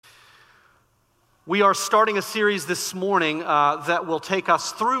We are starting a series this morning that will take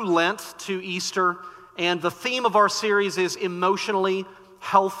us through Lent to Easter, and the theme of our series is emotionally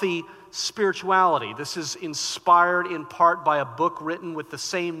healthy spirituality. This is inspired in part by a book written with the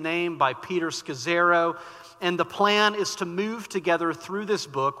same name by Peter Scazzero, and the plan is to move together through this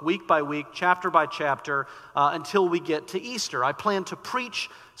book week by week, chapter by chapter, until we get to Easter. I plan to preach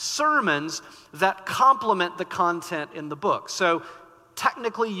sermons that complement the content in the book. So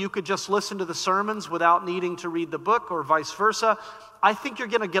technically, you could just listen to the sermons without needing to read the book or vice versa. I think you're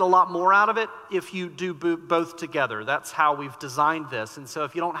going to get a lot more out of it if you do both together. That's how we've designed this. And so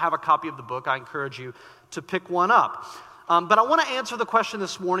if you don't have a copy of the book, I encourage you to pick one up. But I want to answer the question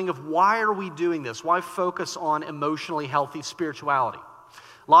this morning of why are we doing this? Why focus on emotionally healthy spirituality?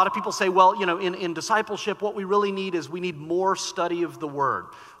 A lot of people say, well, in discipleship, what we really need is we need more study of the Word.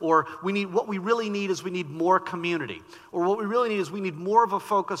 Or what we really need is we need more community. Or what we really need is we need more of a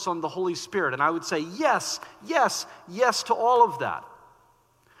focus on the Holy Spirit. And I would say yes, yes, yes to all of that.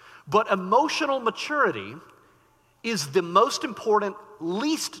 But emotional maturity is the most important,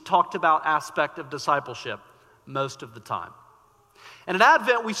 least talked about aspect of discipleship most of the time. And at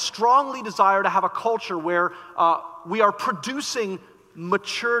Advent, we strongly desire to have a culture where we are producing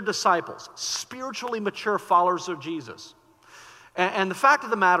mature disciples, spiritually mature followers of Jesus. And the fact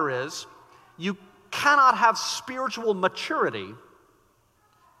of the matter is, you cannot have spiritual maturity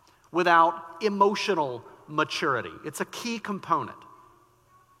without emotional maturity. It's a key component.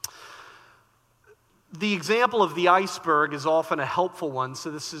 The example of the iceberg is often a helpful one.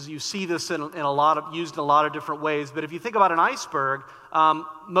 So you see this used in a lot of different ways. But if you think about an iceberg,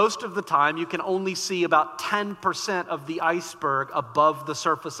 most of the time you can only see about 10% of the iceberg above the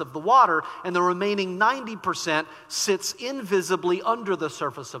surface of the water, and the remaining 90% sits invisibly under the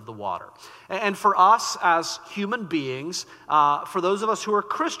surface of the water. And for us as human beings, for those of us who are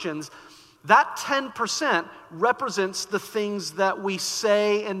Christians, that 10% represents the things that we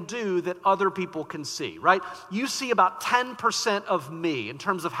say and do that other people can see, right? You see about 10% of me in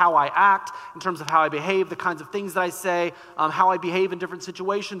terms of how I act, in terms of how I behave, the kinds of things that I say, how I behave in different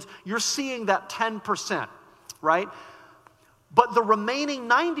situations. You're seeing that 10%, right? But the remaining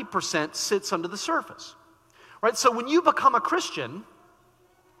 90% sits under the surface, right? So when you become a Christian,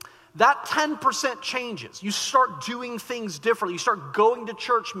 that 10% changes. You start doing things differently. You start going to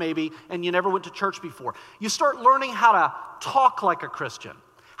church maybe, and you never went to church before. You start learning how to talk like a Christian,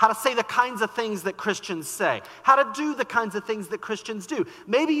 how to say the kinds of things that Christians say, how to do the kinds of things that Christians do.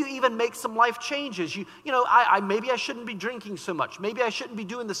 Maybe you even make some life changes. Maybe I shouldn't be drinking so much. Maybe I shouldn't be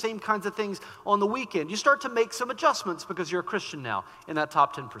doing the same kinds of things on the weekend. You start to make some adjustments because you're a Christian now in that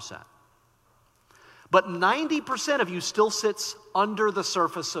top 10%. But 90% of you still sits under the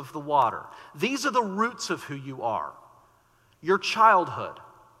surface of the water. These are the roots of who you are. Your childhood,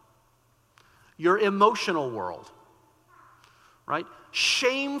 your emotional world, right?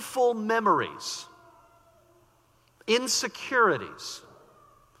 Shameful memories, insecurities,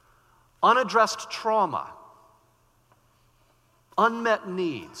 unaddressed trauma, unmet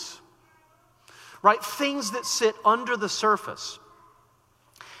needs, right? Things that sit under the surface.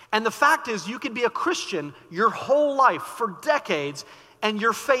 And the fact is, you can be a Christian your whole life for decades, and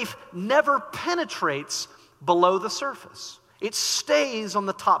your faith never penetrates below the surface. It stays on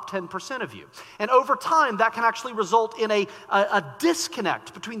the top 10% of you. And over time, that can actually result in a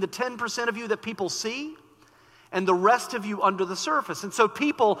disconnect between the 10% of you that people see and the rest of you under the surface. And so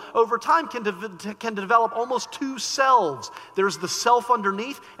people, over time, can develop almost two selves. There's the self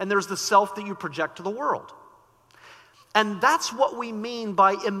underneath, and there's the self that you project to the world. And that's what we mean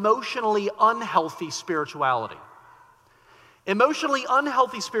by emotionally unhealthy spirituality. Emotionally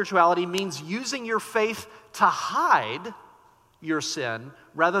unhealthy spirituality means using your faith to hide your sin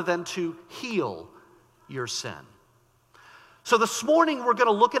rather than to heal your sin. So this morning we're going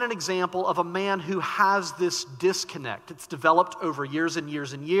to look at an example of a man who has this disconnect. It's developed over years and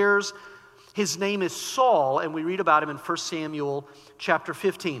years and years. His name is Saul, and we read about him in 1 Samuel chapter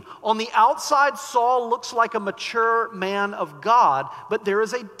 15. On the outside, Saul looks like a mature man of God, but there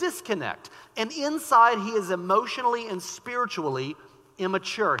is a disconnect. And inside, he is emotionally and spiritually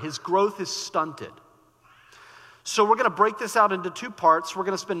immature. His growth is stunted. So we're going to break this out into two parts. We're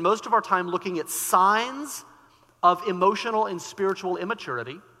going to spend most of our time looking at signs of emotional and spiritual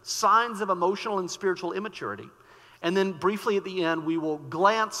immaturity, signs of emotional and spiritual immaturity. And then briefly at the end, we will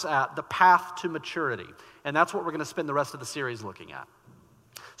glance at the path to maturity. And that's what we're going to spend the rest of the series looking at.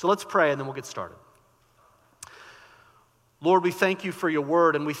 So let's pray, and then we'll get started. Lord, we thank you for your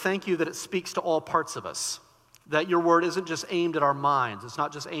word, and we thank you that it speaks to all parts of us. That your word isn't just aimed at our minds. It's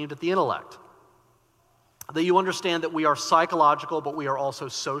not just aimed at the intellect. That you understand that we are psychological, but we are also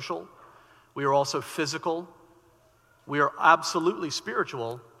social. We are also physical. We are absolutely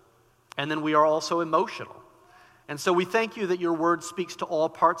spiritual. And then we are also emotional. And so we thank you that your word speaks to all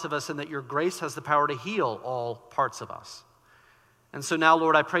parts of us and that your grace has the power to heal all parts of us. And so now,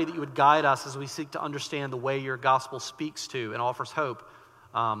 Lord, I pray that you would guide us as we seek to understand the way your gospel speaks to and offers hope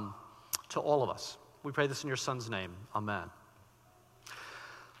to all of us. We pray this in your Son's name. Amen.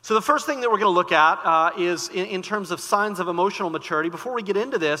 So the first thing that we're going to look at is in terms of signs of emotional maturity. Before we get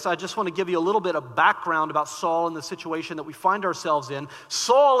into this, I just want to give you a little bit of background about Saul and the situation that we find ourselves in.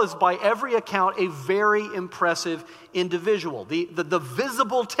 Saul is, by every account, a very impressive individual. The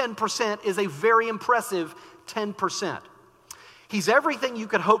visible 10% is a very impressive 10%. He's everything you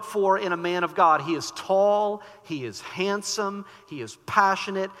could hope for in a man of God. He is tall, he is handsome, he is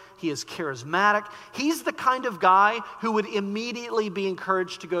passionate, he is charismatic. He's the kind of guy who would immediately be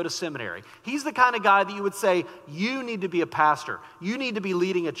encouraged to go to seminary. He's the kind of guy that you would say, you need to be a pastor. You need to be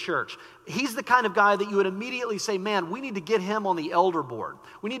leading a church. He's the kind of guy that you would immediately say, man, we need to get him on the elder board.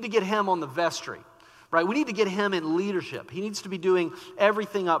 We need to get him on the vestry. Right? We need to get him in leadership. He needs to be doing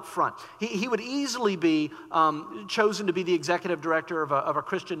everything up front. He would easily be chosen to be the executive director of a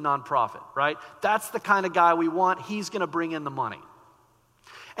Christian nonprofit, right? That's the kind of guy we want. He's going to bring in the money.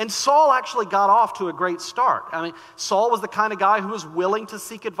 And Saul actually got off to a great start. I mean, Saul was the kind of guy who was willing to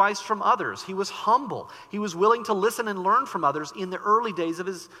seek advice from others. He was humble. He was willing to listen and learn from others in the early days of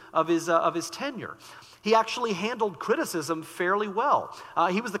his tenure. He actually handled criticism fairly well.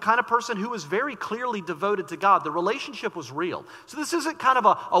 He was the kind of person who was very clearly devoted to God. The relationship was real. So this isn't kind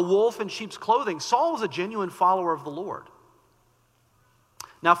of a wolf in sheep's clothing. Saul was a genuine follower of the Lord.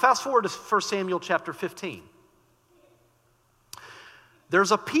 Now fast forward to 1 Samuel chapter 15.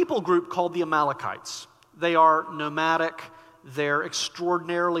 There's a people group called the Amalekites. They are nomadic. They're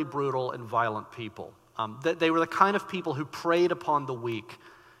extraordinarily brutal and violent people. They were the kind of people who preyed upon the weak,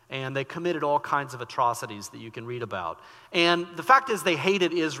 and they committed all kinds of atrocities that you can read about. And the fact is, they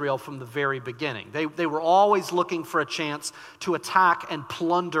hated Israel from the very beginning. They were always looking for a chance to attack and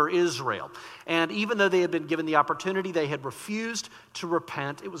plunder Israel. And even though they had been given the opportunity, they had refused to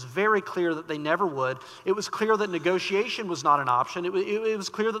repent. It was very clear that they never would. It was clear that negotiation was not an option. It was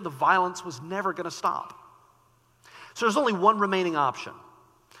clear that the violence was never going to stop. So there's only one remaining option.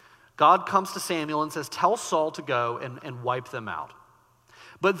 God comes to Samuel and says, tell Saul to go and wipe them out.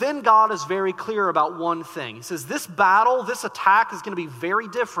 But then God is very clear about one thing. He says, this battle, this attack is going to be very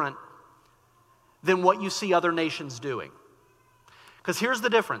different than what you see other nations doing. Because here's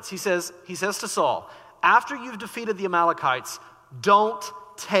the difference. He says to Saul, after you've defeated the Amalekites, don't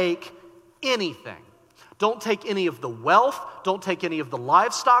take anything. Don't take any of the wealth. Don't take any of the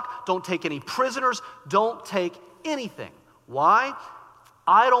livestock. Don't take any prisoners. Don't take anything. Why?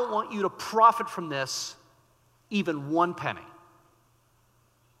 I don't want you to profit from this even one penny.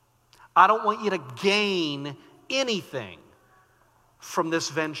 I don't want you to gain anything from this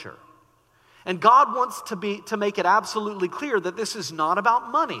venture. And God wants to make it absolutely clear that this is not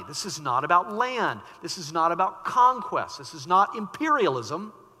about money. This is not about land. This is not about conquest. This is not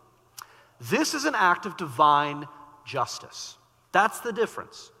imperialism. This is an act of divine justice. That's the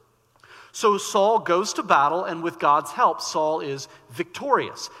difference. So Saul goes to battle, and with God's help, Saul is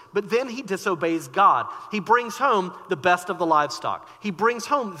victorious. But then he disobeys God. He brings home the best of the livestock. He brings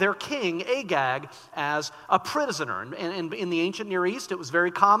home their king, Agag, as a prisoner. And in the ancient Near East, it was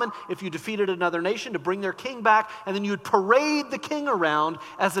very common, if you defeated another nation, to bring their king back, and then you would parade the king around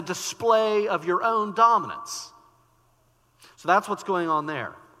as a display of your own dominance. So that's what's going on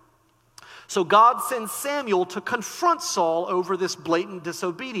there. So God sends Samuel to confront Saul over this blatant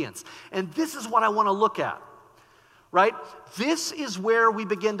disobedience. And this is what I want to look at, right? This is where we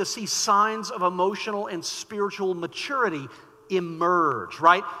begin to see signs of emotional and spiritual maturity emerge,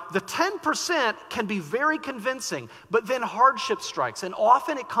 right? The 10% can be very convincing, but then hardship strikes. And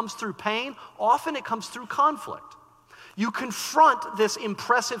often it comes through pain, often it comes through conflict. You confront this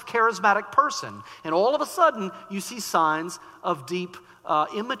impressive, charismatic person, and all of a sudden you see signs of deep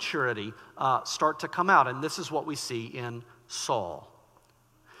immaturity start to come out. And this is what we see in Saul.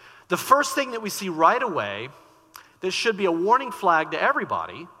 The first thing that we see right away, that should be a warning flag to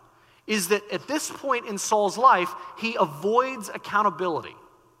everybody, is that at this point in Saul's life, he avoids accountability.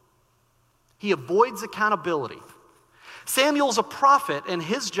 He avoids accountability. Samuel's a prophet, and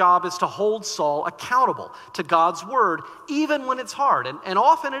his job is to hold Saul accountable to God's word, even when it's hard. And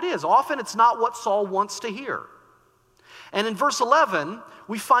often it is. Often it's not what Saul wants to hear. And in verse 11,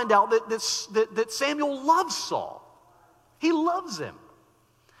 we find out that Samuel loves Saul. He loves him.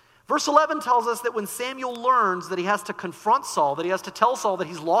 Verse 11 tells us that when Samuel learns that he has to confront Saul, that he has to tell Saul that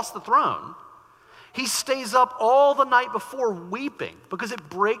he's lost the throne, He stays up all the night before weeping because it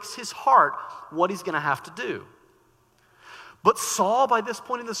breaks his heart what he's going to have to do. But Saul, by this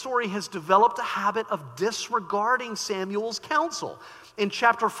point in the story, has developed a habit of disregarding Samuel's counsel. In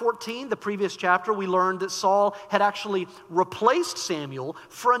chapter 14, the previous chapter, we learned that Saul had actually replaced Samuel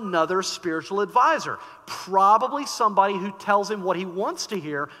for another spiritual advisor, probably somebody who tells him what he wants to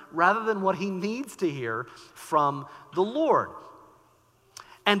hear rather than what he needs to hear from the Lord.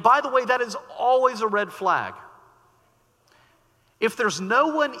 And by the way, that is always a red flag. If there's no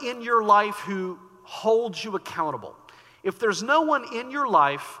one in your life who holds you accountable, if there's no one in your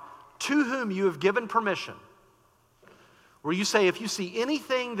life to whom you have given permission, where you say, if you see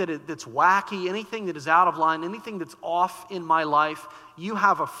anything that's wacky, anything that is out of line, anything that's off in my life, you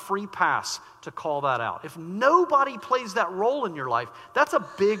have a free pass to call that out. If nobody plays that role in your life, that's a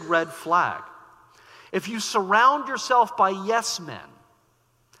big red flag. If you surround yourself by yes men,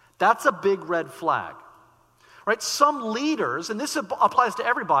 that's a big red flag. Right? Some leaders, and this applies to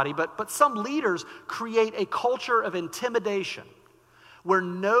everybody, but some leaders create a culture of intimidation where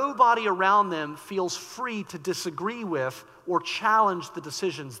nobody around them feels free to disagree with or challenge the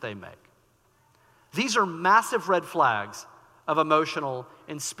decisions they make. These are massive red flags of emotional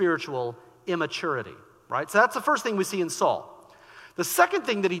and spiritual immaturity, right? So that's the first thing we see in Saul. The second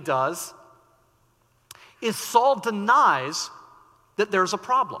thing that he does is Saul denies that there's a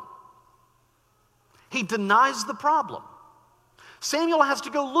problem. He denies the problem. Samuel has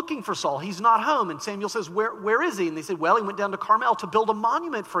to go looking for Saul. He's not home. And Samuel says, where is he? And they said, well, he went down to Carmel to build a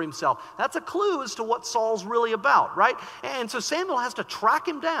monument for himself. That's a clue as to what Saul's really about, right? And so Samuel has to track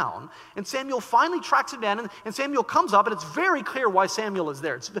him down. And Samuel finally tracks him down. And Samuel comes up, and it's very clear why Samuel is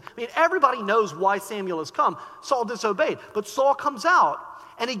there. Everybody knows why Samuel has come. Saul disobeyed. But Saul comes out,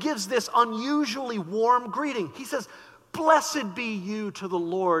 and he gives this unusually warm greeting. He says, "Blessed be you to the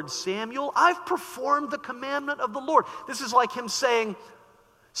Lord, Samuel. I've performed the commandment of the Lord." This is like him saying,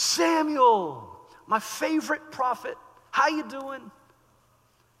 "Samuel, my favorite prophet, how you doing?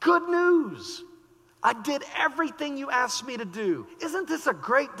 Good news. I did everything you asked me to do. Isn't this a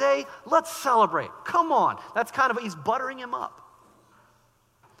great day? Let's celebrate. Come on." That's he's buttering him up.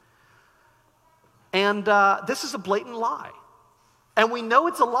 And this is a blatant lie. And we know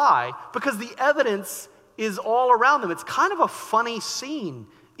it's a lie because the evidence is all around them. It's kind of a funny scene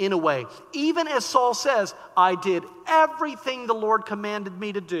in a way. Even as Saul says, "I did everything the Lord commanded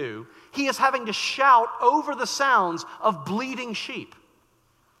me to do," he is having to shout over the sounds of bleating sheep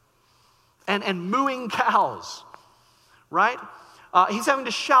and mooing cows, right? He's having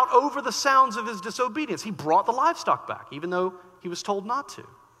to shout over the sounds of his disobedience. He brought the livestock back, even though he was told not to.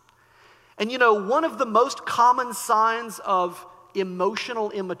 And one of the most common signs of emotional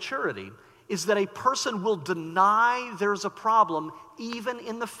immaturity is that a person will deny there's a problem even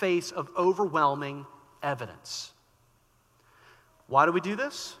in the face of overwhelming evidence. Why do we do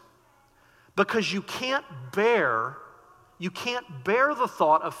this? Because you can't bear the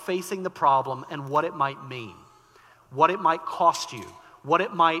thought of facing the problem and what it might mean, what it might cost you, what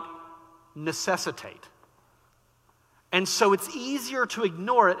it might necessitate. And so it's easier to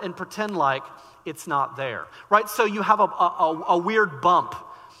ignore it and pretend like it's not there, right? So you have a weird bump,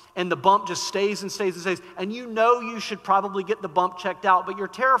 and the bump just stays and stays and stays, and you should probably get the bump checked out, but you're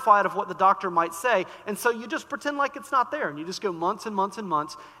terrified of what the doctor might say, and so you just pretend like it's not there, and you just go months and months and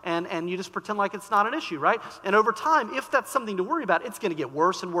months, and you just pretend like it's not an issue, right? And over time, if that's something to worry about, it's going to get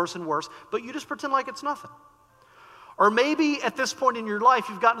worse and worse and worse, but you just pretend like it's nothing. Or maybe at this point in your life,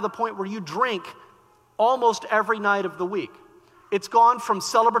 you've gotten to the point where you drink almost every night of the week. It's gone from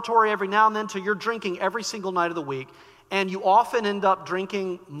celebratory every now and then to you're drinking every single night of the week, and you often end up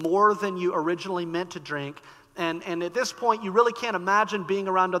drinking more than you originally meant to drink. And at this point, you really can't imagine being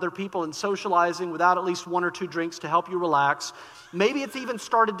around other people and socializing without at least one or two drinks to help you relax. Maybe it's even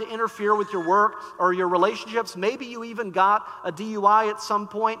started to interfere with your work or your relationships. Maybe you even got a DUI at some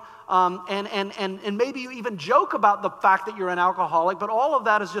point. And maybe you even joke about the fact that you're an alcoholic, but all of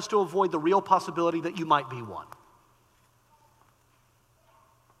that is just to avoid the real possibility that you might be one.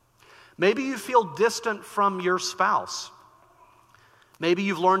 Maybe you feel distant from your spouse. Maybe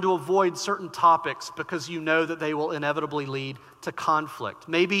you've learned to avoid certain topics because you know that they will inevitably lead to conflict.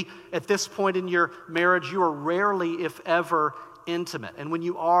 Maybe at this point in your marriage, you are rarely, if ever, intimate. And when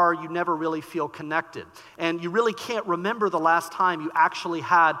you are, you never really feel connected. And you really can't remember the last time you actually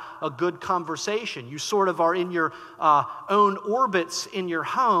had a good conversation. You sort of are in your own orbits in your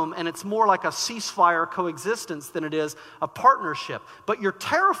home, and it's more like a ceasefire coexistence than it is a partnership. But you're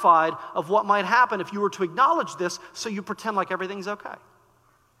terrified of what might happen if you were to acknowledge this, so you pretend like everything's okay.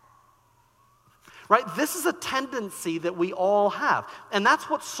 right? This is a tendency that we all have. And that's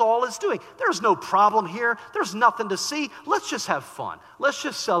what Saul is doing. There's no problem here. There's nothing to see. Let's just have fun. Let's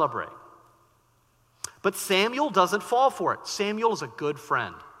just celebrate. But Samuel doesn't fall for it. Samuel is a good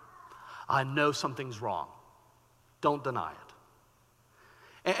friend. I know something's wrong. Don't deny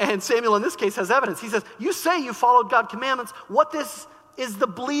it. And Samuel in this case has evidence. He says, you say you followed God's commandments. What this is the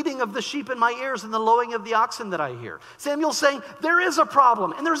bleating of the sheep in my ears and the lowing of the oxen that I hear. Samuel's saying, there is a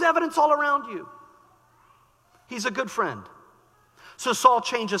problem and there's evidence all around you. He's a good friend. So Saul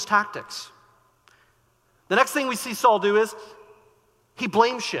changes tactics. The next thing we see Saul do is he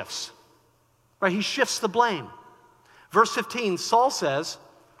blame shifts. Right? He shifts the blame. Verse 15, Saul says,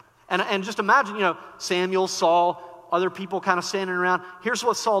 and just imagine, Samuel, Saul, other people kind of standing around. Here's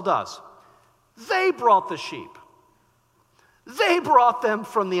what Saul does. They brought the sheep. They brought them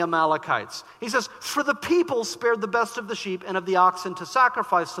from the Amalekites. He says, for the people spared the best of the sheep and of the oxen to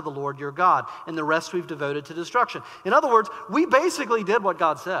sacrifice to the Lord your God, and the rest we've devoted to destruction. In other words, we basically did what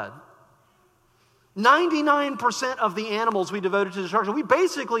God said. 99% of the animals we devoted to destruction, we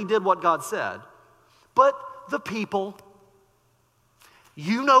basically did what God said. But the people,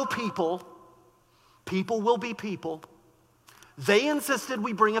 people will be people. They insisted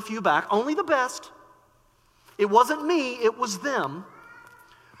we bring a few back, only the best. It wasn't me, it was them.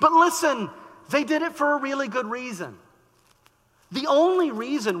 But listen, they did it for a really good reason. The only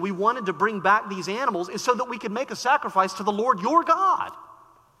reason we wanted to bring back these animals is so that we could make a sacrifice to the Lord your God.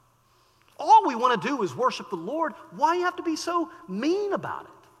 All we want to do is worship the Lord. Why do you have to be so mean about it?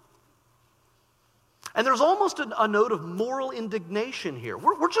 And there's almost a note of moral indignation here.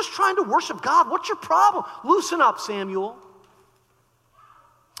 We're just trying to worship God. What's your problem? Loosen up, Samuel.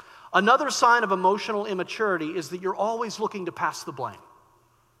 Another sign of emotional immaturity is that you're always looking to pass the blame.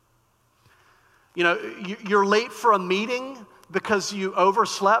 You're late for a meeting because you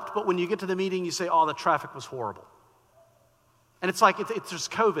overslept, but when you get to the meeting, you say, oh, the traffic was horrible. And it's like, it's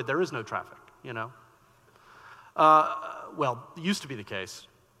just COVID. There is no traffic, Well, it used to be the case.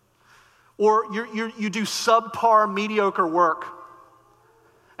 Or you do subpar, mediocre work,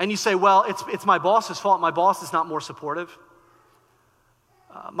 and you say, well, it's my boss's fault. My boss is not more supportive.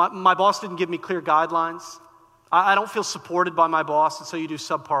 My boss didn't give me clear guidelines. I don't feel supported by my boss, and so you do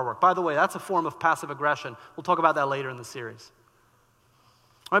subpar work. By the way, that's a form of passive aggression. We'll talk about that later in the series.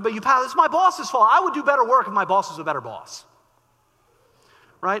 All right, but it's my boss's fault. I would do better work if my boss was a better boss.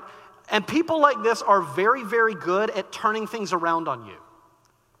 Right? And people like this are very, very good at turning things around on you.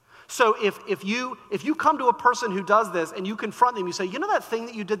 So if you come to a person who does this and you confront them, you say, that thing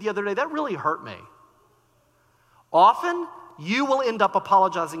that you did the other day, that really hurt me. Often, you will end up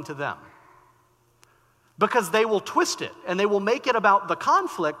apologizing to them because they will twist it and they will make it about the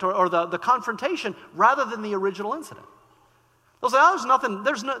conflict or the confrontation rather than the original incident. They'll say, oh,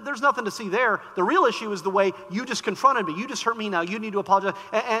 there's nothing to see there. The real issue is the way you just confronted me. You just hurt me now. You need to apologize.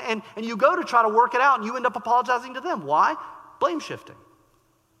 And you go to try to work it out and you end up apologizing to them. Why? Blame shifting.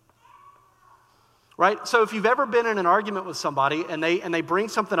 Right? So if you've ever been in an argument with somebody and they bring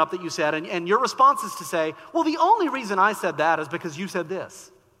something up that you said and your response is to say, well, the only reason I said that is because you said this.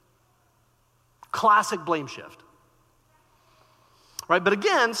 Classic blame shift. Right? But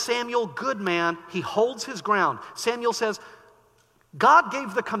again, Samuel, good man, he holds his ground. Samuel says, God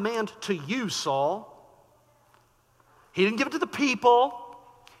gave the command to you, Saul. He didn't give it to the people.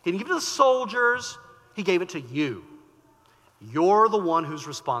 He didn't give it to the soldiers. He gave it to you. You're the one who's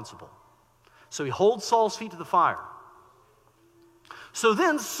responsible. So he holds Saul's feet to the fire. So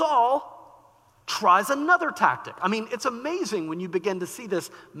then Saul tries another tactic. I mean, it's amazing when you begin to see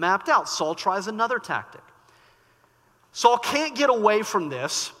this mapped out. Saul tries another tactic. Saul can't get away from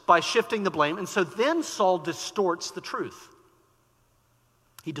this by shifting the blame, and so then Saul distorts the truth.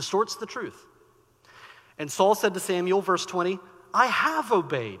 He distorts the truth. And Saul said to Samuel, verse 20, I have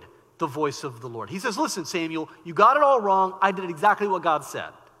obeyed the voice of the Lord. He says, listen, Samuel, you got it all wrong. I did exactly what God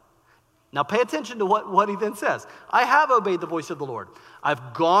said. Now pay attention to what he then says. I have obeyed the voice of the Lord.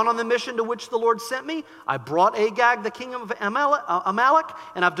 I've gone on the mission to which the Lord sent me. I brought Agag, the king of Amalek,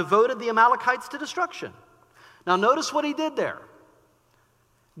 and I've devoted the Amalekites to destruction. Now notice what he did there.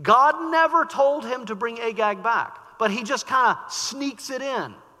 God never told him to bring Agag back, but he just kind of sneaks it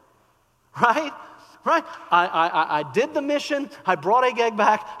in. Right? Right? I did the mission. I brought Agag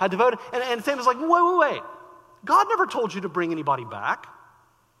back. I devoted. And Samuel's like, wait. God never told you to bring anybody back.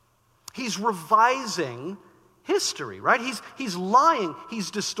 He's revising history, right? He's lying. He's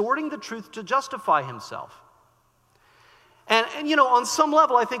distorting the truth to justify himself. And on some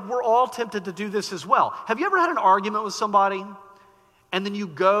level, I think we're all tempted to do this as well. Have you ever had an argument with somebody, and then you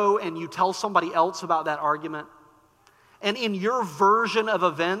go and you tell somebody else about that argument? And in your version of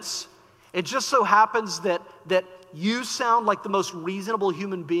events, It just so happens that you sound like the most reasonable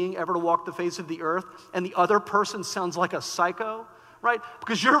human being ever to walk the face of the earth, and the other person sounds like a psycho, right?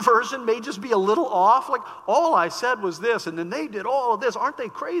 Because your version may just be a little off. Like, all I said was this, and then they did all of this. Aren't they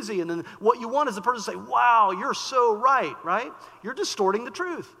crazy? And then what you want is the person to say, wow, you're so right? You're distorting the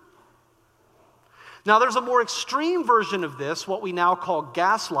truth. Now, there's a more extreme version of this, what we now call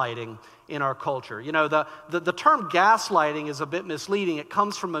gaslighting in our culture. You know, the term gaslighting is a bit misleading. It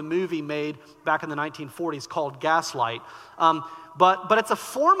comes from a movie made back in the 1940s called Gaslight. But it's a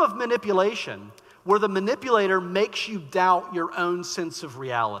form of manipulation where the manipulator makes you doubt your own sense of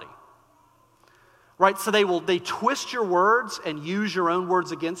reality. Right? So they twist your words and use your own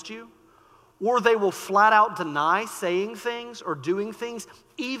words against you, or they will flat out deny saying things or doing things,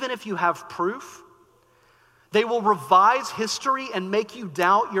 even if you have proof. They will revise history and make you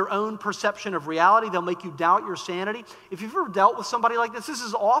doubt your own perception of reality. They'll make you doubt your sanity. If you've ever dealt with somebody like this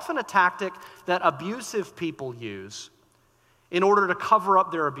is often a tactic that abusive people use in order to cover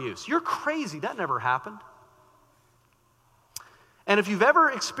up their abuse. You're crazy. That never happened. And if you've ever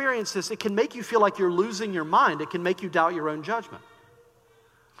experienced this, it can make you feel like you're losing your mind. It can make you doubt your own judgment.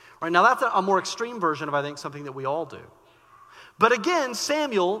 Right, now that's a more extreme version of, I think, something that we all do. But again,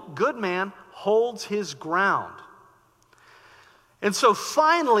 Samuel, good man, holds his ground. And so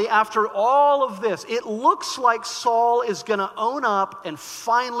finally, after all of this, it looks like Saul is going to own up and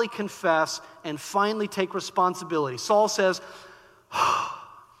finally confess and finally take responsibility. Saul says,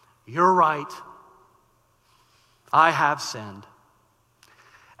 you're right. I have sinned.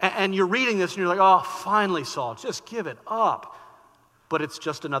 And you're reading this and you're like, oh, finally, Saul, just give it up. But it's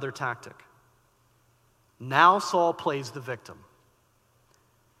just another tactic. Now Saul plays the victim.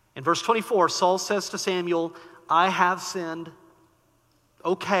 In verse 24, Saul says to Samuel, I have sinned.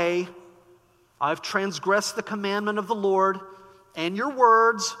 Okay, I've transgressed the commandment of the Lord and your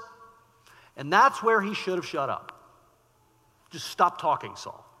words. And that's where he should have shut up. Just stop talking,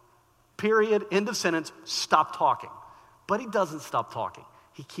 Saul. Period. End of sentence. Stop talking. But he doesn't stop talking.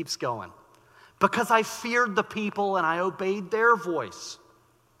 He keeps going. Because I feared the people and I obeyed their voice.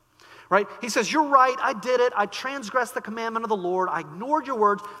 Right? He says, you're right, I did it. I transgressed the commandment of the Lord. I ignored your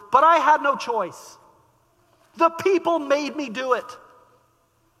words, but I had no choice. The people made me do it.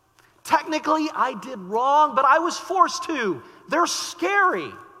 Technically, I did wrong, but I was forced to. They're scary.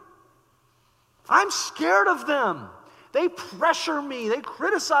 I'm scared of them. They pressure me. They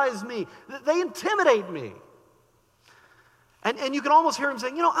criticize me. They intimidate me. And you can almost hear him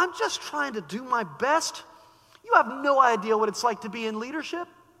saying, I'm just trying to do my best. You have no idea what it's like to be in leadership.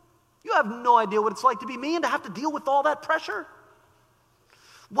 You have no idea what it's like to be me and to have to deal with all that pressure.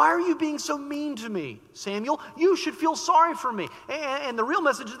 Why are you being so mean to me, Samuel? You should feel sorry for me. And the real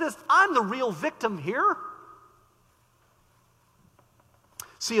message is this: I'm the real victim here.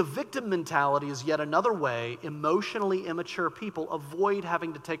 See, a victim mentality is yet another way emotionally immature people avoid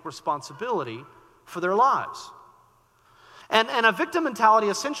having to take responsibility for their lives. And a victim mentality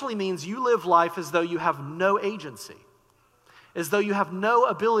essentially means you live life as though you have no agency, as though you have no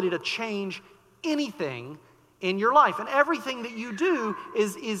ability to change anything in your life. And everything that you do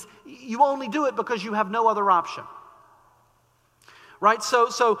is you only do it because you have no other option. Right?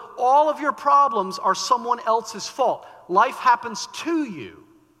 So all of your problems are someone else's fault. Life happens to you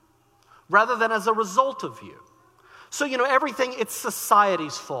rather than as a result of you. So, everything, it's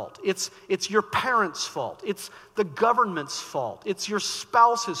society's fault. It's your parents' fault. It's the government's fault. It's your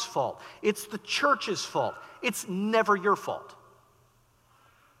spouse's fault. It's the church's fault. It's never your fault.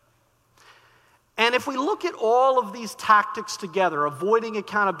 And if we look at all of these tactics together, avoiding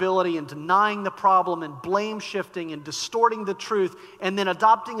accountability and denying the problem and blame shifting and distorting the truth and then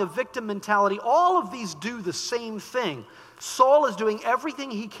adopting a victim mentality, all of these do the same thing. Saul is doing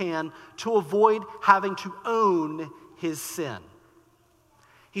everything he can to avoid having to own his sin.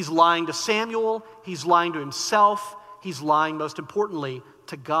 He's lying to Samuel, he's lying to himself, he's lying, most importantly,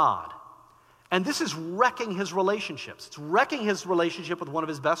 to God. And this is wrecking his relationships. It's wrecking his relationship with one of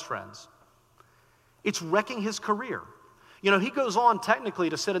his best friends. It's wrecking his career. He goes on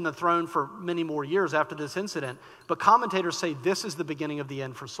technically to sit in the throne for many more years after this incident, but commentators say this is the beginning of the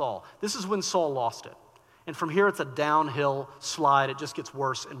end for Saul. This is when Saul lost it. And from here, it's a downhill slide. It just gets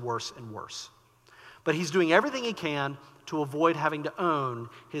worse and worse and worse. But he's doing everything he can to avoid having to own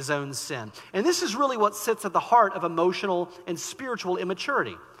his own sin. And this is really what sits at the heart of emotional and spiritual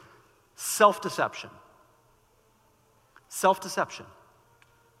immaturity. Self-deception. Self-deception.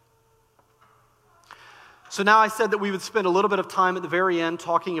 So now I said that we would spend a little bit of time at the very end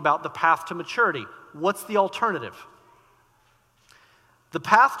talking about the path to maturity. What's the alternative? The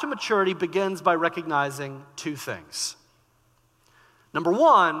path to maturity begins by recognizing two things. Number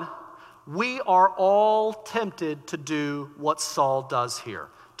one, We are all tempted to do what Saul does here,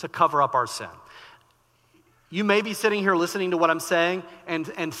 to cover up our sin. You may be sitting here listening to what I'm saying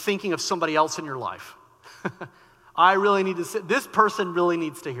and thinking of somebody else in your life. I really need to sit. This person really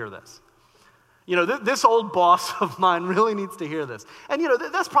needs to hear this. This old boss of mine really needs to hear this. And,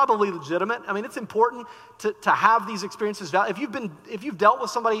 that's probably legitimate. I mean, it's important to have these experiences. If you've dealt with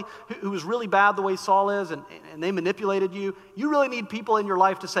somebody who was really bad the way Saul is and they manipulated you, you really need people in your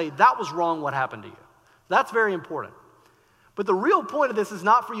life to say, that was wrong what happened to you. That's very important. But the real point of this is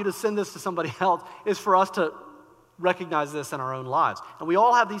not for you to send this to somebody else. It's for us to recognize this in our own lives. And we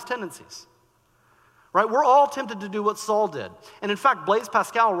all have these tendencies. Right? We're all tempted to do what Saul did. And in fact, Blaise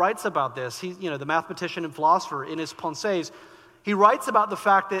Pascal writes about this. He's, the mathematician and philosopher in his Pensées. He writes about the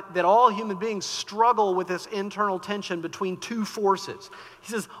fact that all human beings struggle with this internal tension between two forces.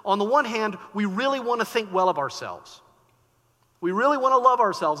 He says, on the one hand, we really want to think well of ourselves. We really want to love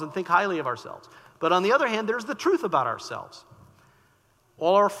ourselves and think highly of ourselves. But on the other hand, there's the truth about ourselves.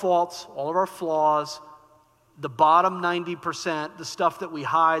 All our faults, all of our flaws, the bottom 90%, the stuff that we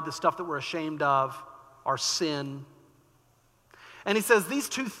hide, the stuff that we're ashamed of, our sin. And he says these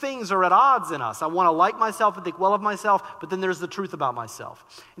two things are at odds in us. I want to like myself and think well of myself, but then there's the truth about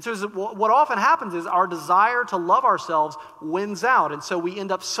myself. And so what often happens is our desire to love ourselves wins out, and so we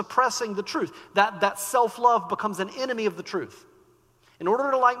end up suppressing the truth. That self-love becomes an enemy of the truth. In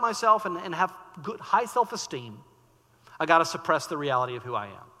order to like myself and have good, high self-esteem, I got to suppress the reality of who I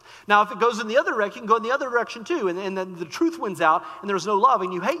am. Now, if it goes in the other direction, it can go in the other direction too, and then the truth wins out, and there's no love,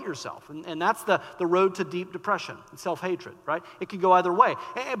 and you hate yourself. And that's the road to deep depression and self-hatred, right? It can go either way.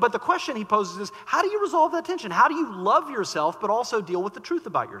 But the question he poses is, how do you resolve that tension? How do you love yourself, but also deal with the truth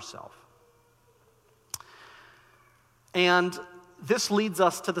about yourself? And this leads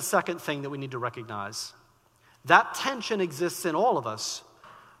us to the second thing that we need to recognize. That tension exists in all of us,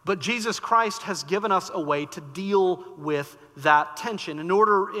 but Jesus Christ has given us a way to deal with that tension. In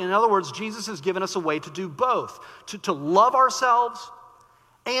other words, Jesus has given us a way to do both, to love ourselves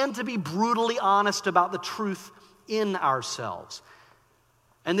and to be brutally honest about the truth in ourselves.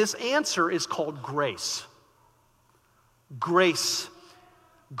 And this answer is called grace. Grace.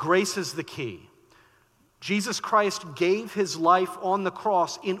 Grace is the key. Jesus Christ gave his life on the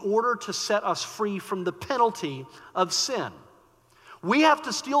cross in order to set us free from the penalty of sin. We have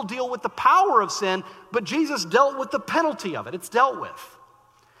to still deal with the power of sin, but Jesus dealt with the penalty of it. It's dealt with.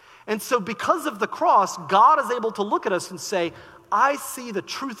 And so because of the cross, God is able to look at us and say, I see the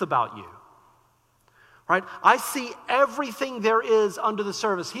truth about you. Right? I see everything there is under the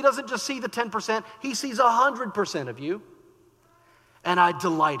surface. He doesn't just see the 10%, he sees 100% of you. And I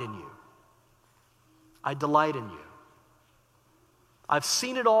delight in you. I delight in you. I've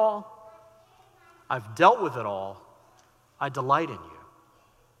seen it all. I've dealt with it all. I delight in you.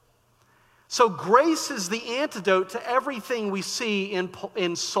 So grace is the antidote to everything we see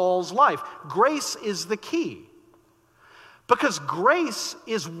in Saul's life. Grace is the key. Because grace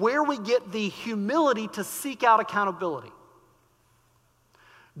is where we get the humility to seek out accountability.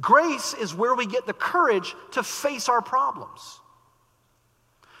 Grace is where we get the courage to face our problems.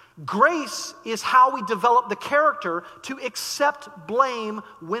 Grace is how we develop the character to accept blame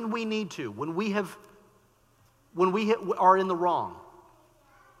when we need to, when we are in the wrong.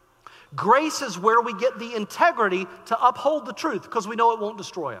 Grace is where we get the integrity to uphold the truth because we know it won't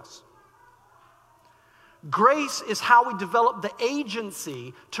destroy us. Grace is how we develop the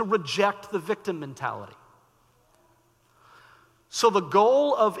agency to reject the victim mentality. So the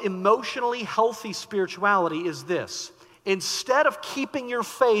goal of emotionally healthy spirituality is this. Instead of keeping your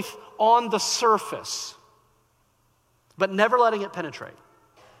faith on the surface, but never letting it penetrate,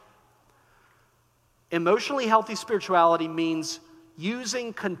 emotionally healthy spirituality means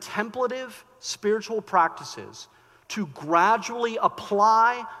using contemplative spiritual practices to gradually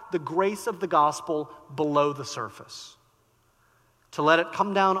apply the grace of the gospel below the surface, to let it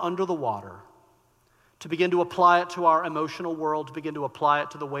come down under the water, to begin to apply it to our emotional world, to begin to apply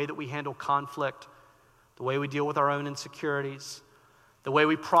it to the way that we handle conflict, the way we deal with our own insecurities, the way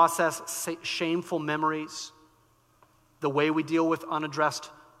we process shameful memories, the way we deal with unaddressed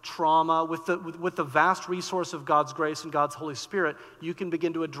trauma. With the vast resource of God's grace and God's Holy Spirit, you can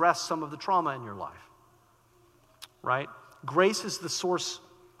begin to address some of the trauma in your life, right? Grace is the source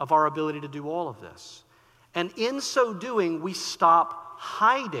of our ability to do all of this. And in so doing, we stop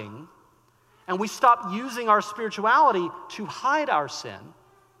hiding and we stop using our spirituality to hide our sin.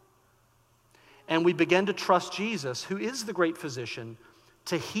 And we begin to trust Jesus, who is the great physician,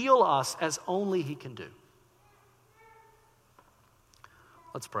 to heal us as only he can do.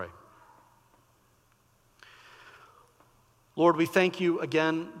 Let's pray. Lord, we thank you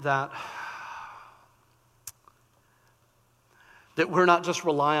again that that we're not just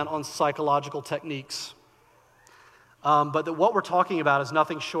reliant on psychological techniques, but that what we're talking about is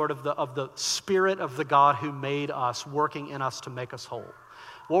nothing short of the Spirit of the God who made us, working in us to make us whole.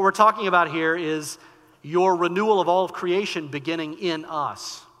 What we're talking about here is your renewal of all of creation beginning in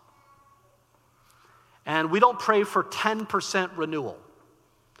us. And we don't pray for 10% renewal.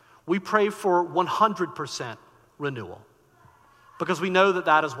 We pray for 100% renewal because we know that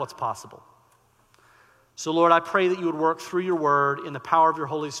that is what's possible. So, Lord, I pray that you would work through your word in the power of your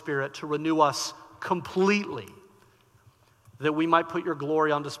Holy Spirit to renew us completely, that we might put your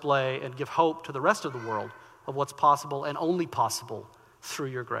glory on display and give hope to the rest of the world of what's possible and only possible through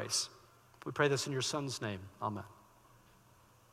your grace. We pray this in your Son's name. Amen.